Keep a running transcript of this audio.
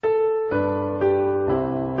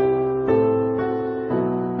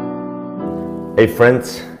Hey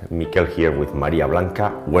friends, Miquel here with Maria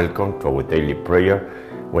Blanca. Welcome to our daily prayer.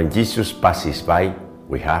 When Jesus passes by,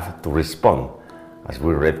 we have to respond, as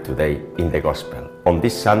we read today in the Gospel. On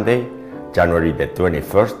this Sunday, January the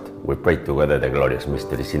 21st, we pray together the glorious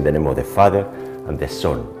mysteries in the name of the Father, and the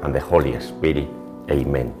Son, and the Holy Spirit.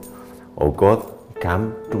 Amen. O God,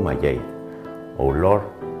 come to my aid. O Lord,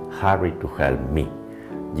 hurry to help me.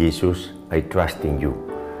 Jesus, I trust in you.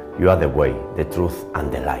 You are the way, the truth,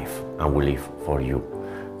 and the life, and we live for you,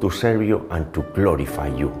 to serve you and to glorify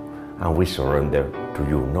you. And we surrender to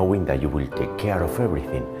you, knowing that you will take care of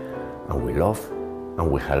everything, and we love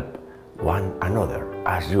and we help one another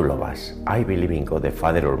as you love us. I believe in God the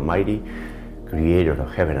Father Almighty, creator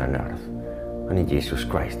of heaven and earth, and in Jesus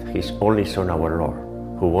Christ, his only Son, our Lord,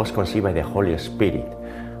 who was conceived by the Holy Spirit,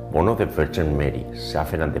 born of the Virgin Mary,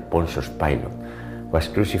 suffered under Pontius Pilate, was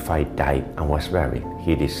crucified, died, and was buried.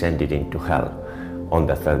 He descended into hell. On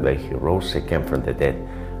the third day he rose again from the dead,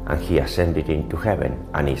 and he ascended into heaven,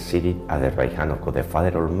 and is seated at the right hand of God the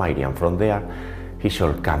Father Almighty, and from there he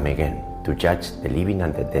shall come again to judge the living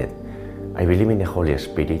and the dead. I believe in the Holy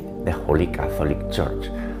Spirit, the Holy Catholic Church,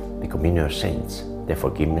 the communion of saints, the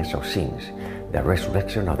forgiveness of sins, the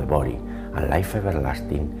resurrection of the body, and life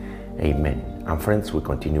everlasting. Amen. And friends, we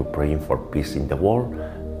continue praying for peace in the world,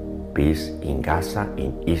 peace in Gaza,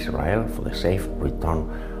 in Israel, for the safe return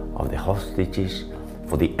of the hostages,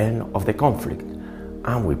 for the end of the conflict.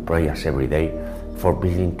 And we pray as every day for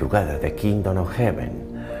building together the kingdom of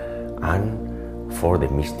heaven, and for the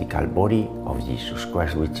mystical body of Jesus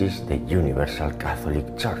Christ, which is the universal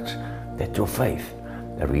Catholic Church, the true faith,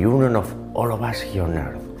 the reunion of all of us here on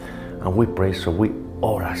earth. And we pray so we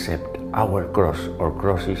all accept our cross or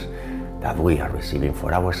crosses that we are receiving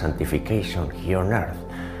for our sanctification here on earth.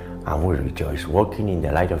 And we rejoice walking in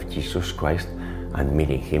the light of Jesus Christ and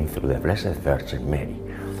meeting him through the Blessed Virgin Mary.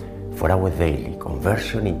 For our daily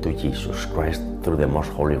conversion into Jesus Christ through the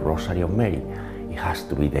Most Holy Rosary of Mary, it has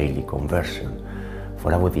to be daily conversion.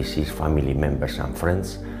 For our deceased family members and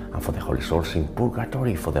friends, and for the holy souls in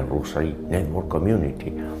purgatory, for the Rosary Network community,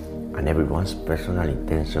 and everyone's personal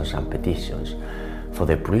intentions and petitions, for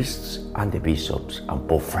the priests and the bishops and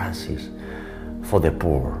Pope Francis, for the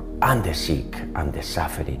poor and the sick and the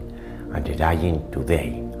suffering, and the dying today,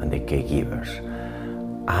 and the caregivers,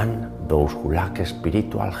 and those who lack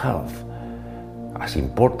spiritual health, as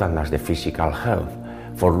important as the physical health.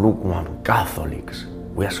 For lukewarm Catholics,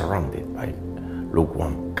 we are surrounded by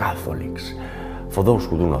lukewarm Catholics. For those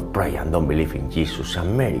who do not pray and don't believe in Jesus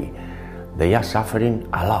and Mary, they are suffering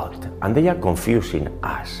a lot, and they are confusing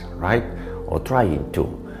us, right? Or trying to.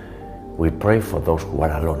 We pray for those who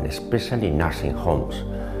are alone, especially in nursing homes,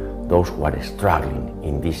 those who are struggling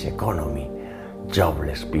in this economy,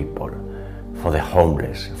 jobless people, for the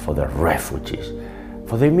homeless, for the refugees,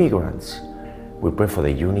 for the immigrants. We pray for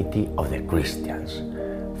the unity of the Christians,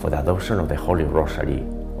 for the adoption of the Holy Rosary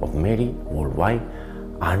of Mary worldwide,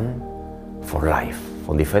 and for life,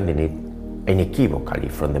 for defending it unequivocally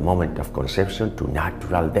from the moment of conception to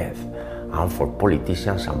natural death, and for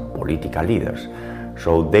politicians and political leaders,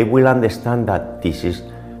 so they will understand that this is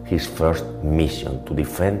his first mission, to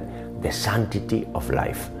defend the sanctity of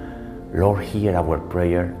life. Lord, hear our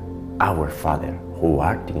prayer. Our Father, who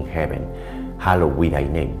art in heaven, hallowed be thy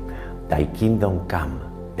name. Thy kingdom come,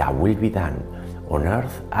 thy will be done, on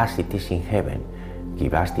earth as it is in heaven.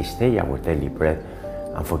 Give us this day our daily bread,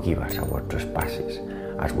 and forgive us our trespasses,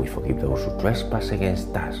 as we forgive those who trespass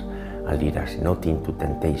against us. And lead us not into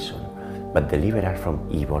temptation, but deliver us from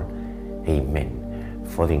evil. Amen.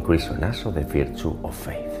 For the increase on us of the virtue of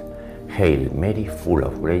faith. Hail Mary, full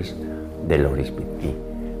of grace, the Lord is with thee.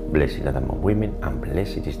 Blessed art thou among women, and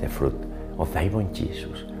blessed is the fruit of thy womb,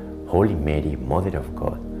 Jesus. Holy Mary, Mother of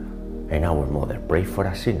God, and our Mother, pray for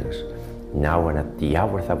us sinners, now and at the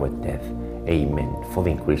hour of our death. Amen. For the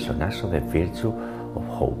increase on us of the virtue of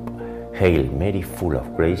hope. Hail Mary, full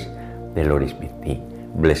of grace, the Lord is with thee.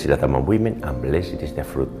 Blessed art thou among women, and blessed is the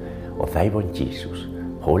fruit of thy womb, Jesus.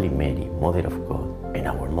 Holy Mary, Mother of God, and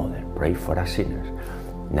our Mother, pray for us sinners,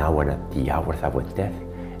 now and at the hour of our death.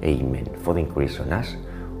 Amen. For the increase on us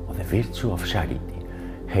of the virtue of charity.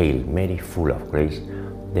 Hail Mary, full of grace,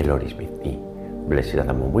 the Lord is with thee. Blessed art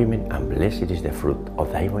thou among women, and blessed is the fruit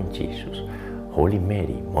of thy womb, Jesus. Holy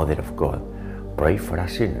Mary, Mother of God, pray for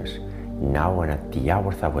us sinners, now and at the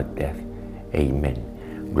hour of our death.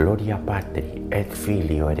 Amen. Gloria Patri, et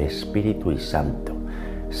Filio, et Spiritui Sancto,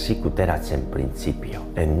 sic ut erat in principio,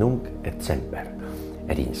 et nunc et semper,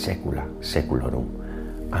 et in saecula saeculorum.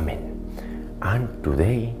 Amen. And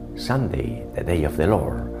today, Sunday, the day of the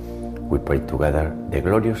Lord, we pray together the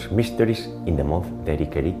glorious mysteries in the month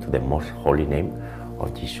dedicated to the most holy name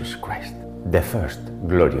of Jesus Christ. the first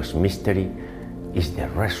glorious mystery is the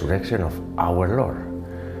resurrection of our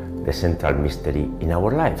Lord, the central mystery in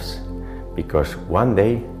our lives, because one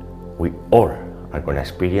day we all are going to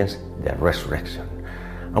experience the resurrection.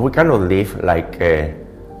 And we cannot live like,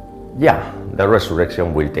 the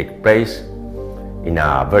resurrection will take place in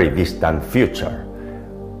a very distant future.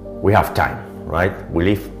 We have time, right? We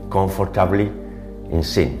live comfortably in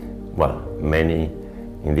sin. Well, many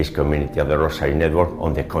in this community of the Rosary Network,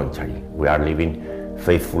 on the contrary, we are living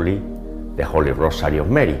faithfully the Holy Rosary of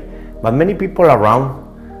Mary. But many people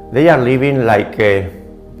around, they are living like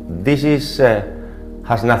this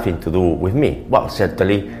has nothing to do with me. Well,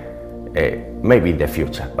 certainly, maybe in the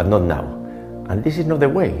future, but not now. And this is not the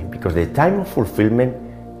way, because the time of fulfillment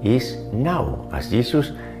is now, as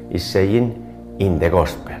Jesus is saying in the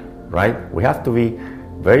Gospel, right? We have to be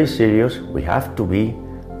very serious. We have to be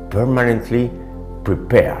permanently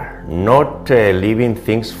prepared, not leaving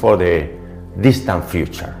things for the distant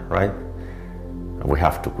future, right? And we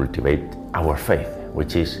have to cultivate our faith,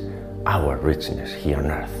 which is our richness here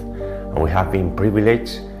on earth. And we have been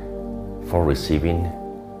privileged for receiving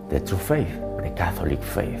the true faith, the Catholic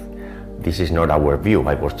faith. This is not our view.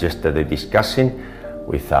 I was yesterday discussing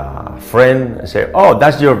with a friend and said, "Oh,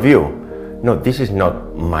 that's your view." No, this is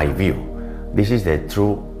not my view. This is the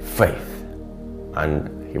true faith. And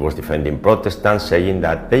he was defending Protestants, saying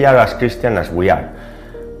that they are as Christian as we are.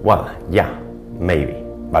 Well, yeah, maybe,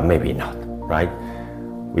 but maybe not, right?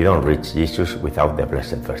 We don't reach Jesus without the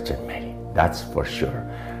Blessed Virgin Mary, that's for sure.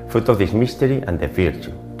 Fruit of this mystery and the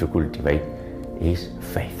virtue to cultivate is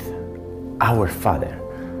faith. Our Father,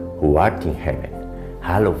 who art in heaven,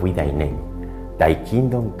 hallowed be thy name. Thy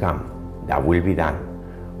kingdom come, thy will be done,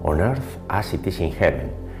 on earth as it is in heaven.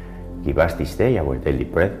 Give us this day our daily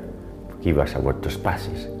bread. Forgive us our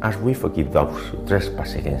trespasses, as we forgive those who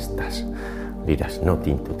trespass against us. Lead us not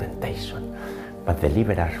into temptation, but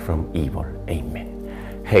deliver us from evil.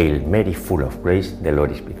 Amen. Hail Mary, full of grace, the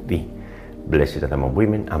Lord is with thee. Blessed art among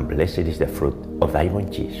women, and blessed is the fruit of thy womb,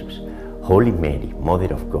 Jesus. Holy Mary,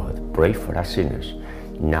 Mother of God, pray for us sinners,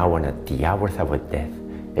 now and at the hour of our death.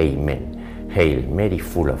 Amen. Hail Mary,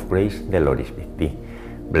 full of grace, the Lord is with thee.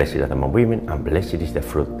 Blessed art among women, and blessed is the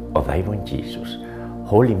fruit of thy womb, Jesus.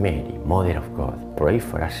 Holy Mary, Mother of God, pray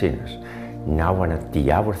for us sinners, now and at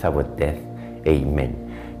the hour of our death.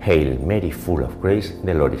 Amen. Hail Mary, full of grace,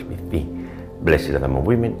 the Lord is with thee. Blessed art among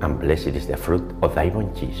women, and blessed is the fruit of thy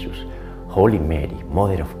womb, Jesus. Holy Mary,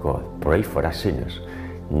 Mother of God, pray for us sinners,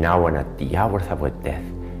 now and at the hour of our death.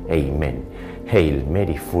 Amen. Hail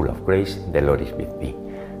Mary, full of grace, the Lord is with thee.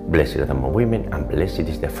 Blessed art among women, and blessed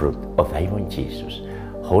is the fruit of thy womb, Jesus.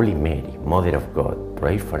 Holy Mary, Mother of God,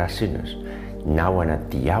 pray for us sinners, now and at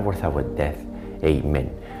the hour of our death.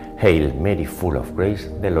 Amen. Hail Mary, full of grace,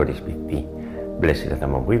 the Lord is with thee. Blessed art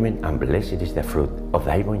among women, and blessed is the fruit of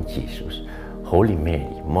thy womb, Jesus. Holy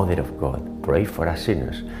Mary, Mother of God, pray for us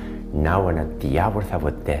sinners, now and at the hour of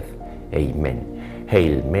our death. Amen.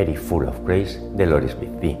 Hail Mary, full of grace, the Lord is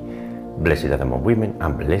with thee. Blessed art among women,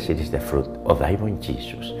 and blessed is the fruit of thy womb,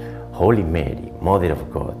 Jesus. Holy Mary, Mother of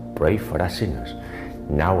God, pray for us sinners,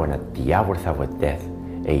 now and at the hour of our death.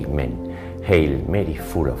 Amen. Hail Mary,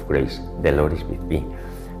 full of grace, the Lord is with thee.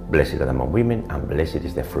 Blessed art among women, and blessed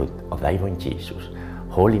is the fruit of thy womb, Jesus.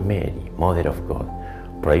 Holy Mary, Mother of God,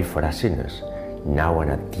 pray for us sinners, now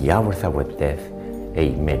and at the hour of our death.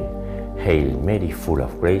 Amen. Hail Mary, full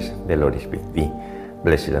of grace, the Lord is with thee.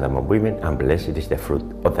 Blessed art among women, and blessed is the fruit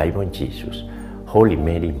of thy womb, Jesus. Holy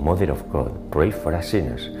Mary, Mother of God, pray for us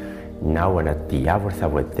sinners, now and at the hour of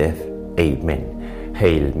our death. Amen.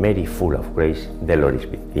 Hail Mary, full of grace, the Lord is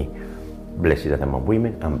with thee. Blessed art among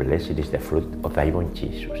women, and blessed is the fruit of thy womb,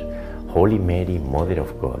 Jesus. Holy Mary, Mother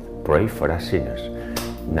of God, pray for us sinners,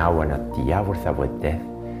 now and at the hour of our death.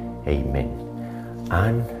 Amen.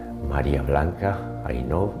 And Maria Blanca, I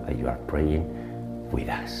know that you are praying with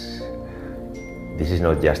us. This is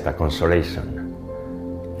not just a consolation.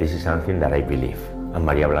 This is something that I believe. And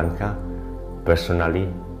Maria Blanca, personally,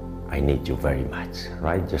 I need you very much,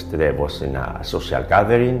 right? Yesterday I was in a social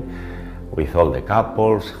gathering with all the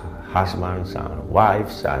couples, husbands and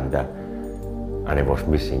wives, and I was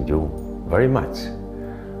missing you very much.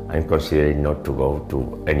 I'm considering not to go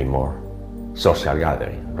to any more social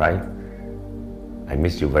gathering, right? I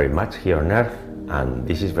miss you very much here on earth, and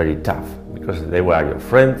this is very tough because they were your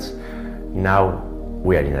friends. Now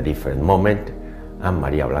we are in a different moment, and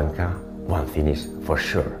Maria Blanca, one thing is for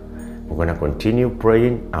sure, we're going to continue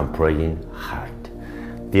praying and praying hard.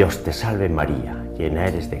 Dios te salve María, llena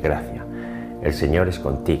eres de gracia, el Señor es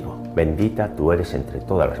contigo, bendita tú eres entre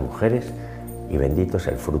todas las mujeres y bendito es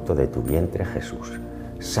el fruto de tu vientre Jesús.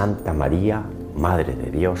 Santa María, Madre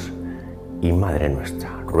de Dios, y Madre nuestra,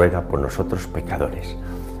 ruega por nosotros pecadores,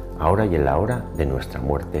 ahora y en la hora de nuestra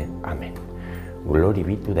muerte. Amén. Glory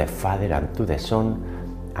be to the Father, and to the Son,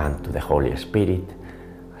 and to the Holy Spirit,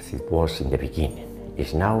 as it was in the beginning,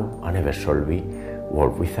 is now, and ever shall be,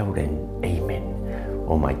 world without end. Amen.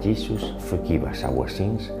 O my Jesus, forgive us our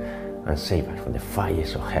sins, and save us from the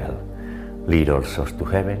fires of hell. Lead all souls to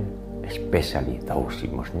heaven, especially those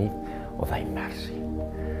in most need of thy mercy.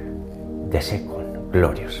 The second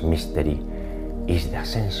glorious mystery is the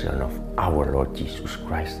ascension of our Lord Jesus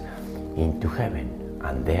Christ into heaven,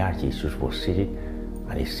 and there Jesus was seated,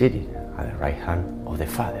 and is seated at the right hand of the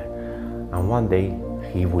Father, and one day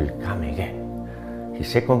he will come again. His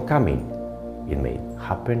second coming, it may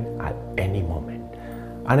happen at any moment,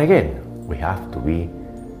 and again we have to be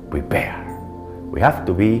prepared. We have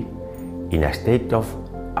to be in a state of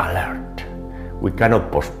alert. We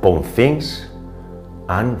cannot postpone things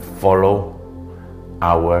and follow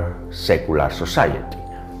our secular society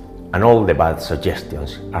and all the bad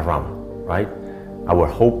suggestions around, right? Our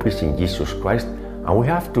hope is in Jesus Christ, and we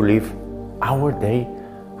have to live our day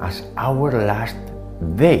as our last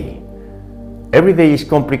day. Every day is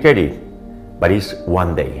complicated, but it's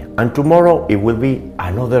one day, and tomorrow it will be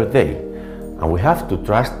another day, and we have to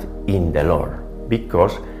trust in the Lord,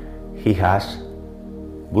 because He has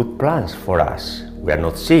good plans for us. We are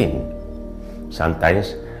not seeing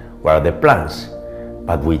sometimes what are the plans,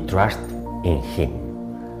 but we trust in Him.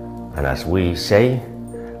 And as we say,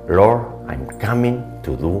 Lord, I'm coming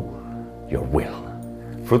to do your will.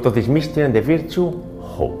 Fruit of this mystery and the virtue,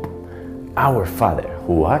 hope. Our Father,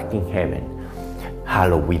 who art in heaven,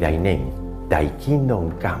 hallowed be thy name. Thy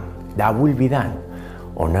kingdom come, thy will be done,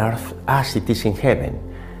 on earth as it is in heaven.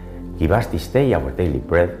 Give us this day our daily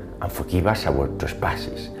bread, and forgive us our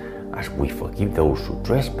trespasses, as we forgive those who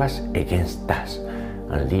trespass against us.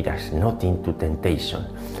 And lead us not into temptation,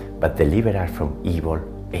 but deliver us from evil.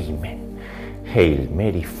 Amen. Hail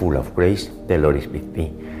Mary, full of grace, the Lord is with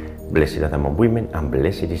thee. Blessed art thou among women, and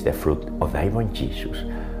blessed is the fruit of thy womb, Jesus.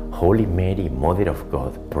 Holy Mary, Mother of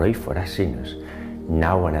God, pray for us sinners,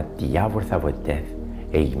 now and at the hour of our death.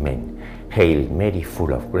 Amen. Hail Mary,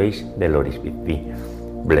 full of grace, the Lord is with thee.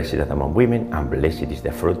 Blessed art thou among women, and blessed is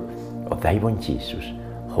the fruit of thy womb, Jesus.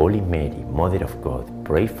 Holy Mary, Mother of God,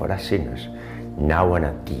 pray for us sinners, now and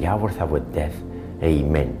at the hour of our death.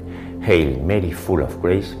 Amen. Hail Mary, full of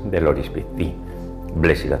grace, the Lord is with thee.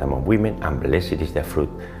 Blessed art thou among women, and blessed is the fruit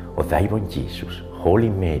of thy womb, Jesus. Holy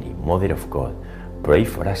Mary, Mother of God, pray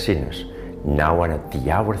for us sinners, now and at the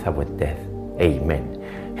hour of our death.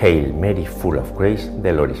 Amen. Hail Mary, full of grace,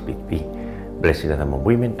 the Lord is with thee. Blessed art thou among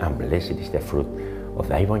women, and blessed is the fruit of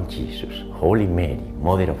thy womb, Jesus. Holy Mary,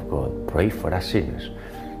 Mother of God, pray for us sinners,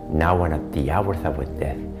 now and at the hour of our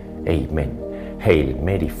death. Amen. Hail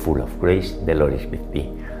Mary, full of grace, the Lord is with thee.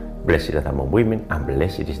 Blessed art thou among women, and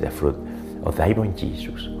blessed is the fruit of thy womb,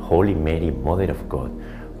 Jesus. Holy Mary, Mother of God,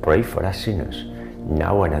 pray for us sinners,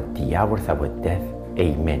 now and at the hour of our death.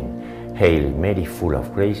 Amen. Hail Mary, full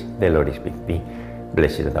of grace, the Lord is with thee.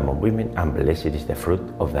 Blessed art thou among women, and blessed is the fruit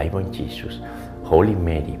of thy womb, Jesus. Holy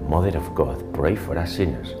Mary, Mother of God, pray for us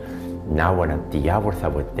sinners, now and at the hour of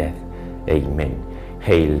our death. Amen.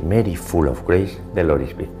 Hail Mary, full of grace, the Lord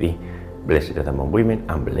is with thee. Blessed art thou among women,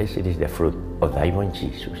 and blessed is the fruit of thy womb,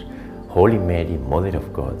 Jesus. Holy Mary, Mother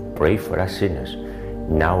of God, pray for us sinners,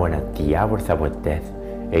 now and at the hour of our death.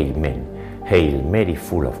 Amen. Hail Mary,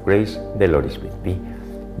 full of grace, the Lord is with thee.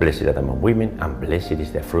 Blessed art thou among women, and blessed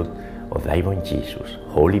is the fruit of thy womb, Jesus.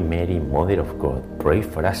 Holy Mary, Mother of God, pray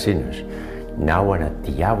for us sinners, now and at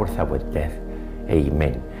the hour of our death.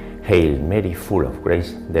 Amen. Hail Mary, full of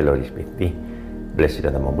grace, the Lord is with thee. Blessed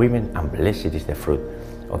art thou among women, and blessed is the fruit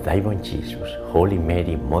of thy womb, Jesus. Holy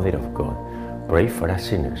Mary, Mother of God, pray for us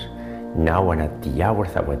sinners, now and at the hour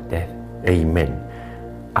of our death. Amen.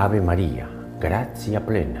 Ave Maria, gratia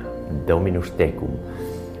plena, Dominus tecum,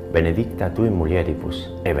 benedicta tu in mulieribus,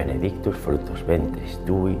 e benedictus fructus ventris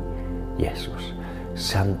tui, Iesus.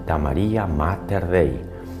 Santa Maria, Mater Dei,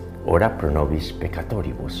 ora pro nobis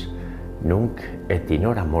peccatoribus, nunc et in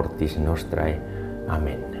hora mortis nostrae.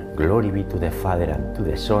 Amen. Glory be to the Father, and to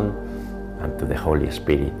the Son, and to the Holy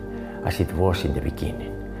Spirit, as it was in the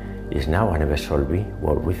beginning, is now, and ever shall be,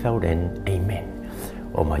 world without end. Amen.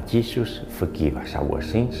 O my Jesus, forgive us our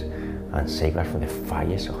sins, and save us from the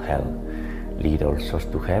fires of hell. Lead all souls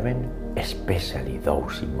to heaven, especially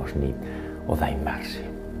those in most need of thy mercy.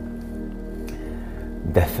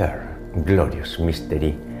 The third glorious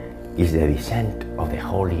mystery is the descent of the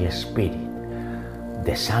Holy Spirit,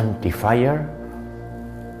 the Sanctifier,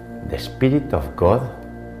 the Spirit of God,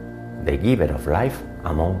 the giver of life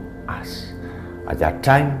among us, at that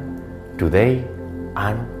time, today,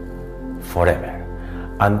 and forever.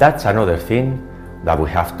 And that's another thing that we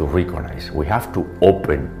have to recognize. We have to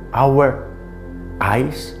open our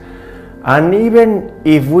eyes, and even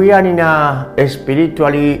if we are in a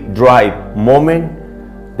spiritually dry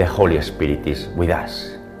moment, the Holy Spirit is with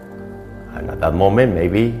us. And at that moment,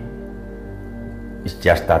 maybe it's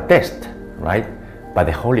just a test, right? But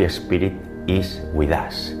the Holy Spirit is with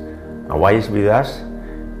us. And why is with us?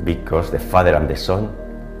 Because the Father and the Son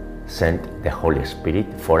sent the Holy Spirit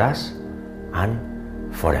for us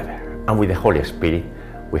and forever. And with the Holy Spirit,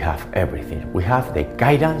 we have everything. We have the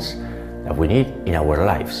guidance that we need in our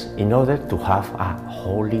lives in order to have a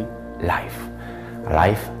holy life. A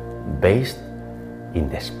life based in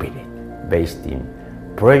the Spirit, based in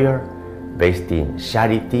prayer, based in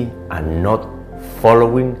charity, and not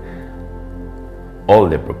following all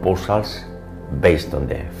the proposals based on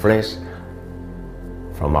the flesh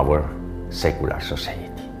from our secular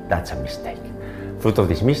society. That's a mistake. Fruit of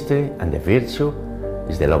this mystery and the virtue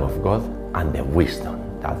is the love of God and the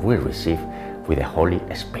wisdom that we receive with the Holy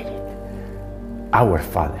Spirit. Our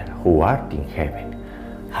Father, who art in heaven,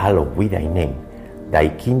 hallowed be thy name. Thy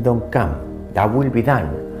kingdom come, thy will be done,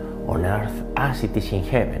 on earth as it is in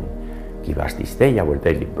heaven. Give us this day our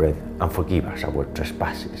daily bread, and forgive us our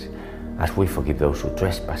trespasses, as we forgive those who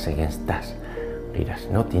trespass against us. Lead us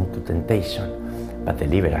not into temptation, but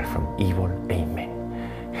deliver us from evil.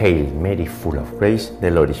 Amen. Hail Mary, full of grace,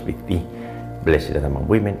 the Lord is with thee. Blessed art among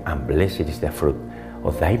women, and blessed is the fruit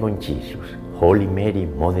of thy womb, Jesus. Holy Mary,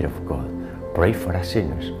 Mother of God, pray for us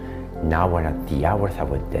sinners, now and at the hour of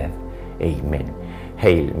our death. Amen.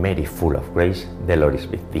 Hail Mary, full of grace, the Lord is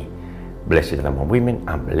with thee. Blessed art among women,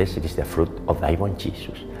 and blessed is the fruit of thy womb,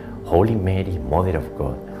 Jesus. Holy Mary, Mother of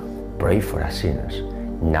God, pray for us sinners,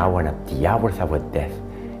 now and at the hour of our death.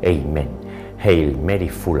 Amen. Hail Mary,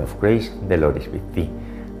 full of grace, the Lord is with thee.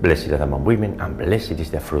 Blessed art among women, and blessed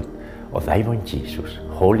is the fruit of thy womb, Jesus.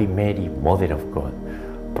 Holy Mary, Mother of God,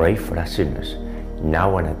 pray for us sinners,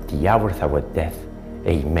 now and at the hour of our death.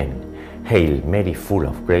 Amen. Hail Mary, full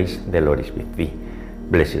of grace, the Lord is with thee.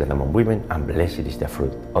 Blessed art among women, and blessed is the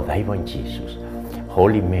fruit of thy womb, Jesus.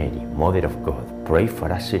 Holy Mary, Mother of God, pray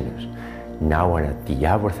for us sinners, now and at the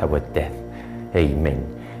hour of our death.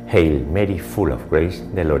 Amen. Hail Mary, full of grace,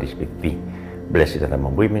 the Lord is with thee. Blessed art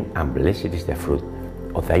among women, and blessed is the fruit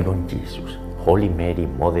of thy womb, Jesus. Holy Mary,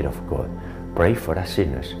 Mother of God, pray for us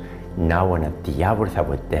sinners, now and at the hour of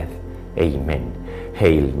our death. Amen.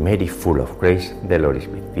 Hail Mary, full of grace, the Lord is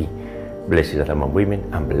with thee. Blessed art among women,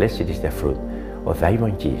 and blessed is the fruit of thy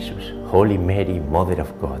womb, Jesus. Holy Mary, Mother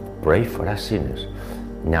of God, pray for us sinners,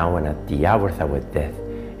 now and at the hour of our death.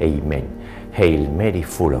 Amen. Hail Mary,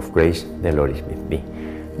 full of grace, the Lord is with thee.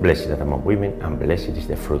 Blessed art among women, and blessed is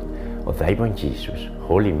the fruit of thy womb, Jesus.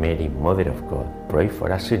 Holy Mary, Mother of God, pray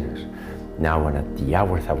for us sinners, now and at the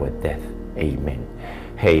hour of our death. Amen.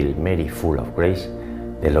 Hail Mary, full of grace,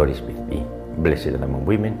 the Lord is with thee. Blessed art among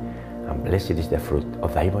women, and blessed is the fruit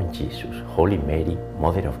of thy womb, Jesus. Holy Mary,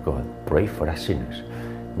 Mother of God, pray for us sinners,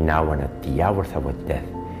 now and at the hour of our death.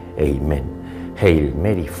 Amen. Hail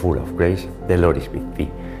Mary, full of grace, the Lord is with thee.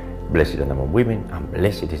 Blessed art among women, and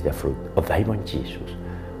blessed is the fruit of thy womb, Jesus.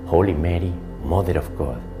 Holy Mary, Mother of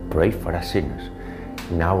God, pray for us sinners,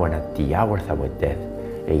 now and at the hour of our death.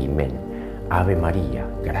 Amen. Ave Maria,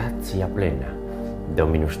 gratia plena,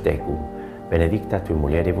 Dominus tecum, benedicta tui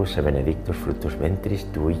mulieribus et benedictus fructus ventris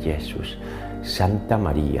tui, Iesus. Santa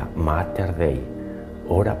Maria, Mater Dei,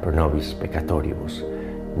 ora pro nobis peccatoribus,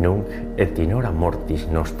 nunc et in hora mortis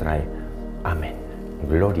nostrae. Amen.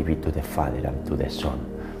 Glory be to the Father, and to the Son,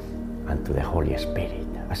 and to the Holy Spirit,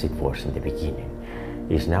 as it was in the beginning,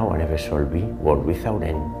 is now, and ever shall be, world without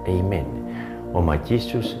end. Amen. O my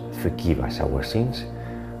Jesus, forgive us our sins,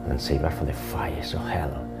 and save us from the fires of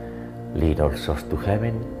hell. Lead all souls to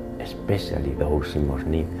heaven, especially those in most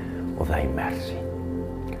need of thy mercy.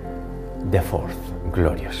 The fourth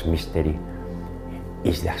glorious mystery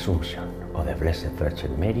is the Assumption of the Blessed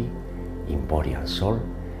Virgin Mary in body and soul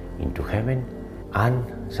into heaven, and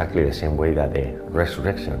exactly the same way that the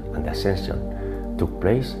resurrection and the ascension took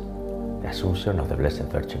place, the Assumption of the Blessed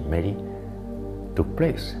Virgin Mary took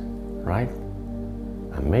place, right?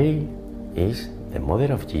 And Mary is the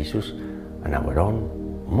mother of Jesus and our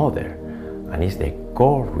own mother, and is the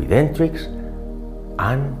co-redemptrix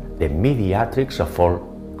and the mediatrix of all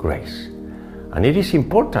grace. And it is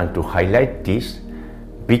important to highlight this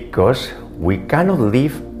because we cannot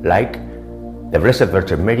live like the Blessed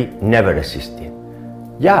Virgin Mary never existed.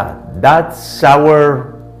 Yeah, that's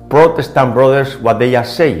our Protestant brothers, what they are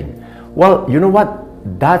saying. Well, you know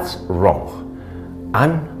what? That's wrong.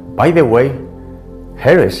 And by the way,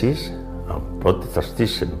 heresies,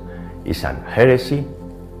 Protestantism is an heresy,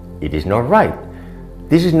 it is not right.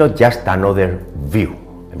 This is not just another view.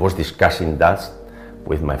 I was discussing that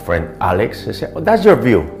with my friend Alex. I said, oh, that's your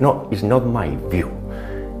view. No, it's not my view.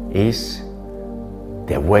 It's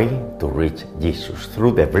the way to reach Jesus.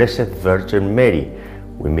 Through the Blessed Virgin Mary.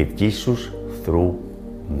 We meet Jesus through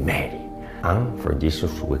Mary. And from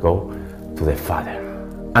Jesus we go to the Father.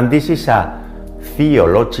 And this is a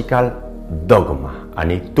theological dogma,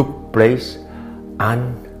 and it took place,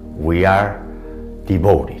 and we are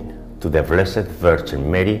devoted to the Blessed Virgin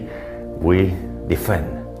Mary. We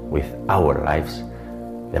defend with our lives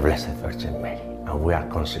the Blessed Virgin Mary, and we are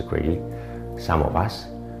consecrated, some of us,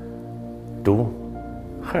 to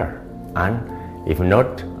her. And if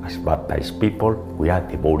not, as baptized people, we are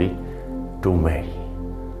devoted to Mary,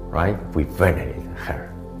 right? We venerate her.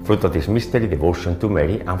 Fruit of this mystery, devotion to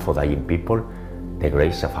Mary, and for dying people, the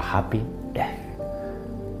grace of a happy death.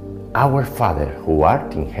 Our Father, who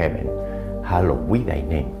art in heaven, hallowed be thy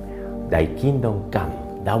name. Thy kingdom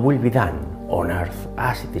come, thy will be done, on earth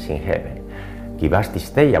as it is in heaven. Give us this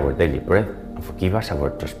day our daily bread, and forgive us our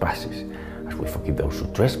trespasses, as we forgive those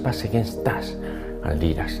who trespass against us. And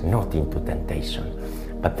lead us not into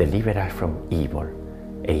temptation, but deliver us from evil.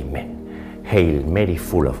 Amen. Hail Mary,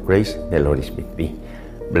 full of grace, the Lord is with thee.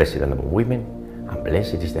 Blessed are among women, and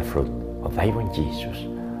blessed is the fruit of thy womb, Jesus.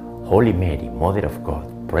 Holy Mary, Mother of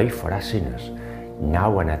God, pray for us sinners,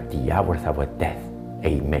 now and at the hour of our death.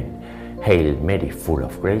 Amen. Hail Mary, full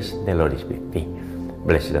of grace, the Lord is with thee.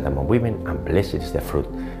 Blessed are among women, and blessed is the fruit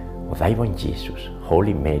of thy womb, Jesus.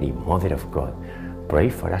 Holy Mary, Mother of God, pray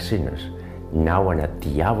for us sinners, now and at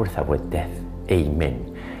the hour of our death.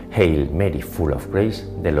 Amen. Hail Mary, full of grace,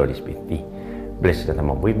 the Lord is with thee. Blessed are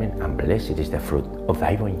among women, and blessed is the fruit of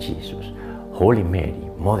thy womb, Jesus. Holy Mary,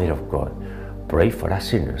 Mother of God, pray for us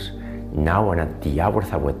sinners, now and at the hour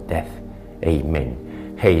of our death.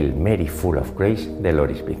 Amen. Hail Mary, full of grace, the Lord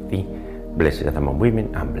is with thee. Blessed are among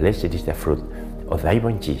women, and blessed is the fruit of thy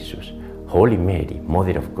womb, Jesus. Holy Mary,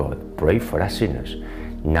 Mother of God, pray for us sinners,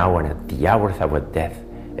 now and at the hour of our death.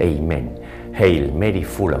 Amen. Hail Mary,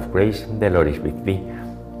 full of grace, the Lord is with thee.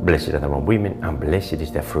 Blessed are among women, and blessed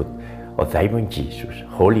is the fruit of thy womb, Jesus.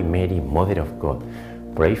 Holy Mary, Mother of God,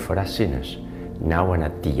 pray for us sinners, now and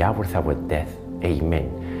at the hour of our death.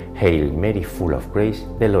 Amen. Hail Mary, full of grace,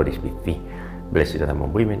 the Lord is with thee. Blessed are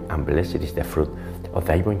among women, and blessed is the fruit of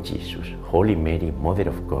thy womb, Jesus. Holy Mary, Mother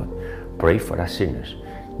of God, pray for us sinners,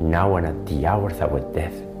 now and at the hour of our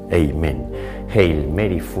death. Amen. Hail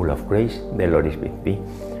Mary, full of grace, the Lord is with thee.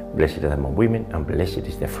 Blessed are among women, and blessed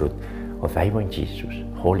is the fruit of thy womb, Jesus.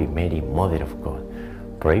 Holy Mary, Mother of God,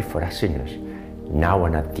 pray for us sinners, now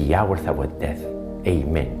and at the hour of our death.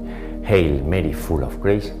 Amen. Hail Mary, full of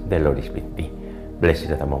grace, the Lord is with thee.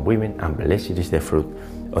 Blessed are among women, and blessed is the fruit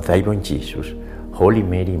of thy womb, Jesus. Holy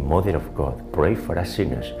Mary, Mother of God, pray for us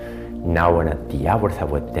sinners, now and at the hour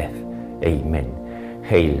of our death. Amen.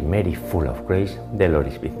 Hail Mary, full of grace, the Lord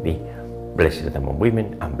is with thee. Blessed are among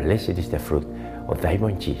women, and blessed is the fruit of thy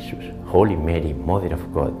womb, Jesus. Holy Mary, Mother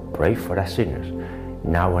of God, pray for us sinners,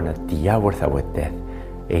 now and at the hour of our death.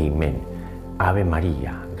 Amen. Ave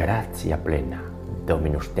Maria, gratia plena,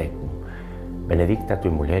 Dominus tecum, benedicta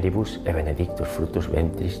tui mulieribus, e benedictus fructus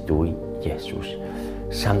ventris tui, Iesus.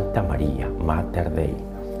 Santa Maria, Mater Dei,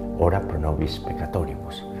 ora pro nobis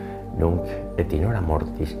peccatoribus, nunc et in hora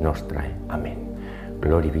mortis nostrae. Amen.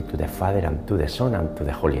 Glory be to the Father, and to the Son, and to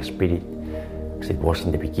the Holy Spirit, as it was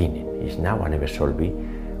in the beginning, is now, and ever shall be,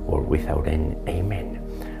 world without end. Amen.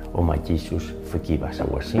 O my Jesus, forgive us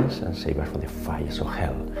our sins, and save us from the fires of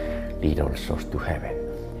hell. Lead all souls to heaven,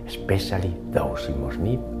 especially those in most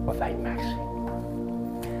need of thy mercy.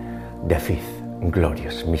 The fifth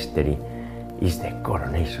glorious mystery is the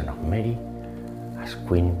coronation of Mary as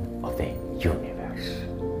Queen of the universe.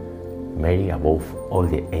 Mary, above all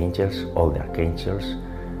the angels, all the archangels,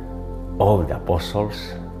 all the apostles,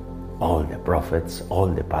 all the prophets, all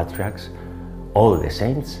the patriarchs, all the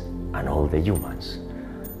saints, and all the humans.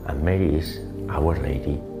 And Mary is Our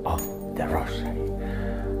Lady of the Rosary.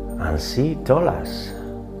 And she told us,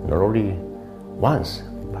 not only once,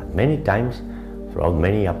 but many times, throughout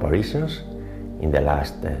many apparitions in the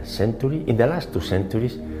last century, in the last 2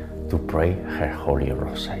 centuries, to pray her Holy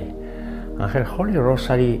Rosary. And her Holy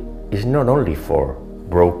Rosary is not only for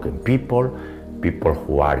broken people, people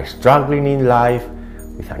who are struggling in life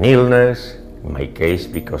with an illness. In my case,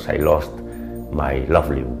 because I lost my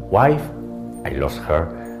lovely wife, I lost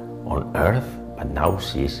her on earth, but now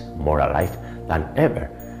she is more alive than ever.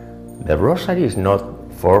 The Rosary is not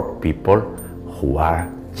for people who are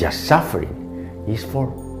just suffering. It's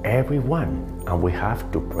for everyone, and we have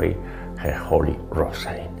to pray her Holy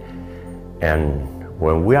Rosary. And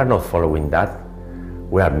when we are not following that,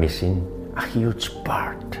 we are missing a huge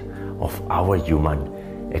part of our human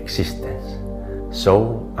existence.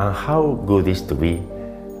 So, and how good is to be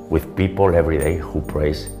with people every day who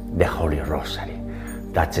praise the Holy Rosary.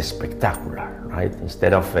 That's spectacular, right?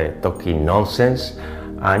 Instead of talking nonsense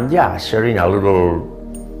and sharing a little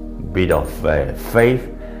bit of faith,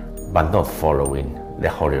 but not following the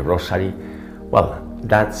Holy Rosary, well,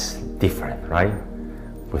 that's different, right?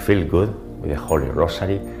 We feel good with the Holy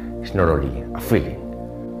Rosary. It's not only a feeling.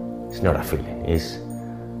 It's not a feeling.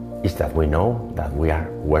 It's that we know that we are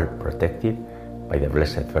well protected by the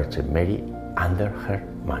Blessed Virgin Mary under her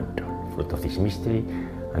mantle. Fruit of this mystery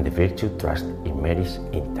and the virtue trust in Mary's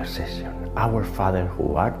intercession. Our Father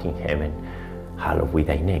who art in heaven, hallowed be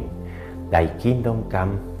thy name. Thy kingdom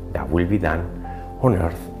come, thy will be done, on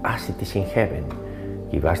earth as it is in heaven.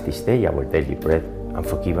 Give us this day our daily bread, and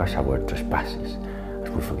forgive us our trespasses, as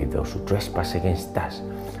we forgive those who trespass against us.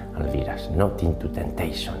 And lead us not into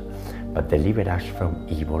temptation, but deliver us from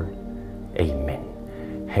evil.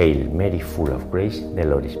 Amen. Hail Mary, full of grace, the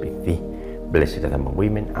Lord is with thee. Blessed art thou among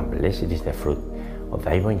women, and blessed is the fruit of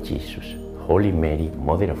thy womb, Jesus. Holy Mary,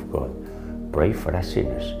 Mother of God, pray for us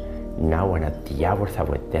sinners, now and at the hour of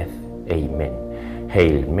our death. Amen.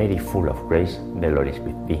 Hail Mary, full of grace, the Lord is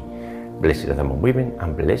with thee. Blessed art thou among women,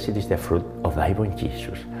 and blessed is the fruit of thy womb,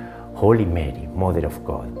 Jesus. Holy Mary, Mother of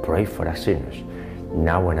God, pray for us sinners,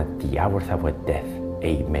 now and at the hour of our death.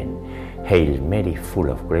 Amen. Hail Mary, full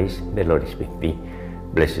of grace, the Lord is with thee.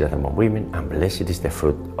 Blessed art thou among women, and blessed is the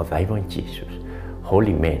fruit of thy womb, Jesus.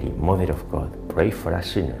 Holy Mary, Mother of God, pray for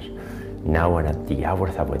us sinners, now and at the hour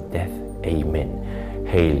of our death. Amen.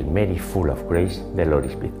 Hail Mary, full of grace, the Lord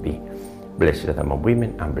is with thee. Blessed art thou among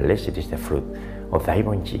women, and blessed is the fruit of thy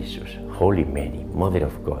womb, Jesus. Holy Mary, Mother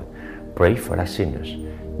of God, pray for us sinners,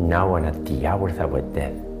 now and at the hour of our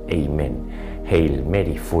death. Amen. Hail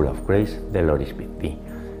Mary, full of grace, the Lord is with thee.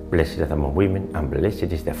 Blessed art thou among women, and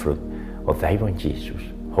blessed is the fruit of thy womb, Jesus.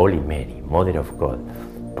 Holy Mary, Mother of God,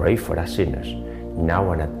 pray for us sinners,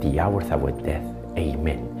 now and at the hour of our death.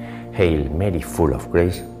 Amen. Hail Mary, full of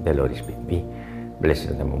grace, the Lord is with thee. Blessed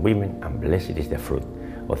art thou among women, and blessed is the fruit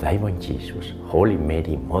of thy womb, Jesus. Holy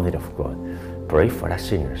Mary, Mother of God, pray for us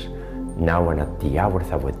sinners, now and at the hour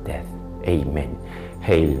of our death. Amen.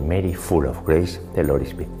 Hail Mary, full of grace, the Lord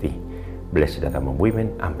is with thee. Blessed art thou among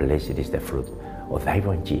women, and blessed is the fruit of thy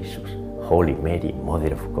womb, Jesus. Holy Mary,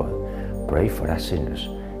 Mother of God, pray for us sinners,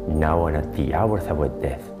 now and at the hour of our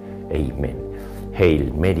death. Amen. Hail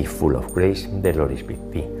Mary, full of grace, the Lord is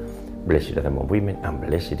with thee. Blessed art thou among women, and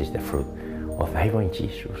blessed is the fruit of thy womb,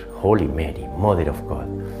 Jesus. Holy Mary, Mother of God,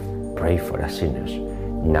 pray for us sinners,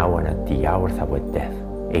 now and at the hour of our death.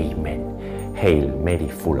 Amen. Hail Mary,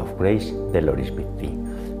 full of grace, the Lord is with thee.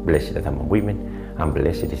 Blessed art thou among women, and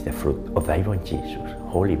blessed is the fruit of thy womb, Jesus.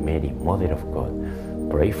 Holy Mary, Mother of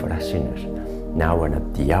God, pray for us sinners, now and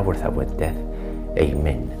at the hour of our death.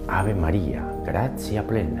 Amen. Ave Maria, gratia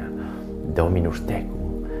plena, Dominus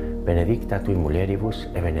tecum, benedicta tui mulieribus,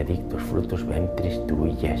 et benedictus fructus ventris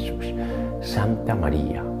tui, Iesus. Santa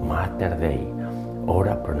Maria, Mater Dei,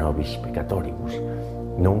 ora pro nobis peccatoribus,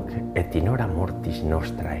 nunc et in hora mortis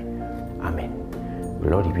nostrae. Amen.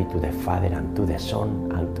 Glory be to the Father, and to the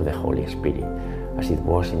Son, and to the Holy Spirit, as it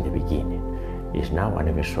was in the beginning, is now, and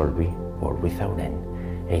ever shall be, world without end.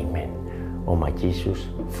 Amen. O my Jesus,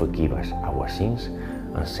 forgive us our sins,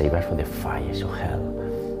 and save us from the fires of hell.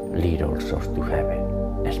 Lead all souls to heaven,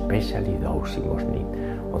 especially those in most need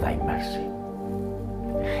of thy mercy.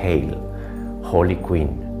 Hail, Holy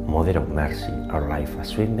Queen, Mother of Mercy, our life, our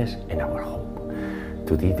sweetness, and our hope.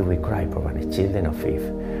 To thee do we cry, poor children of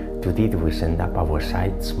Eve. To thee do we send up our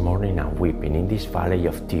sighs, mourning and weeping in this valley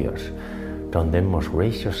of tears. Turn them, most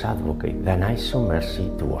gracious Advocate, thine eyes show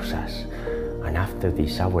mercy towards us. And after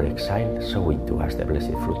this our exile, show into us the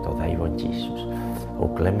blessed fruit of thy womb, Jesus.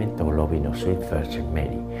 O clement, O loving, O sweet Virgin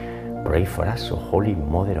Mary, pray for us, O Holy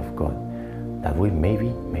Mother of God, that we may be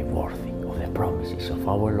made worthy of the promises of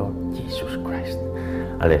our Lord Jesus Christ.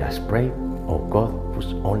 And let us pray, O God,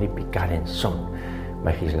 whose only begotten Son,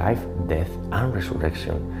 by his life, death, and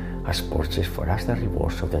resurrection, has purchased for us the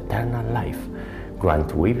rewards of the eternal life.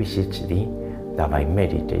 Grant, we beseech thee, that by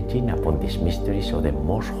meditating upon these mysteries of the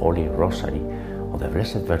most holy Rosary of the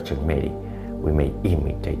Blessed Virgin Mary, we may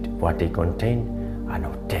imitate what they contain and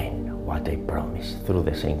obtain what they promise, through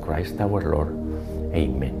the same Christ our Lord.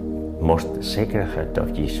 Amen. Most Sacred Heart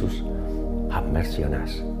of Jesus, have mercy on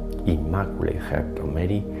us. Immaculate Heart of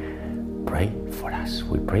Mary, pray for us.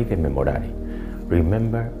 We pray the Memorare.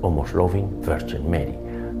 Remember, O most loving Virgin Mary,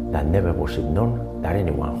 that never was it known that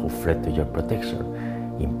anyone who fled to your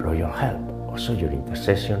protection, implored your help, or sought your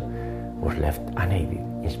intercession, was left unaided.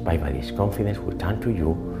 Inspired by this confidence, we turn to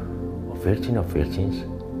you, O Virgin of Virgins,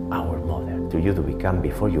 our Mother. To you do we come,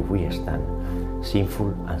 before you we stand,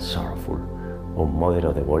 sinful and sorrowful. O Mother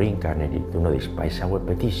of the Word incarnate, do not despise our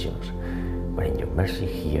petitions, but in your mercy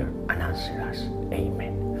hear and answer us.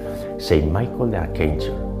 Amen. Saint Michael the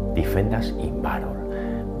Archangel, defend us in battle.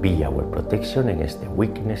 Be our protection against the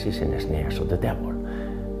weaknesses and snares of the devil.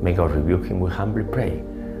 May God rebuke him, we humbly pray.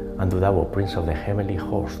 And do thou, O Prince of the heavenly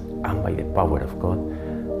host, and by the power of God,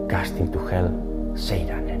 cast into hell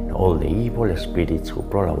Satan and all the evil spirits who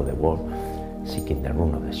prowl over the world, seeking the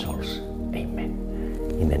ruin of the souls. Amen.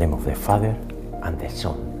 In the name of the Father, and the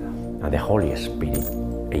Son, and the Holy Spirit.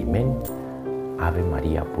 Amen. Ave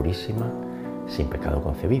María Purísima, sin pecado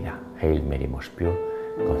concebida. Hail Mary, most pure,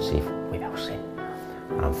 conceived without sin.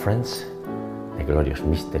 And friends, the glorious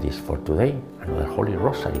mysteries for today, another Holy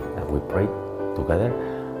Rosary that we prayed together.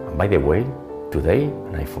 And by the way, today,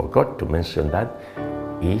 and I forgot to mention that,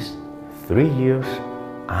 is 3 years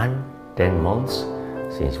and 10 months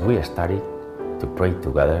since we started to pray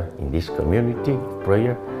together in this community of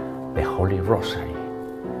prayer, the Holy Rosary.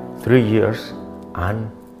 3 years and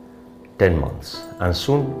 10 months. And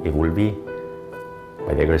soon it will be,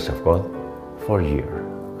 by the grace of God, 4 years.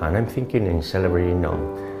 And I'm thinking in celebrating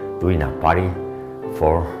on doing a party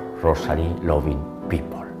for Rosary-loving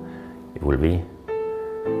people. It will be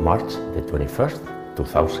March the 21st,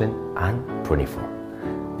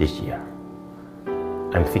 2024, this year.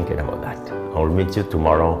 I'm thinking about that. I will meet you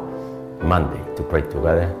tomorrow, Monday, to pray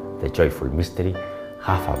together the joyful mystery.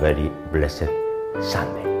 Have a very blessed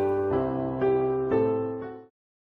Sunday.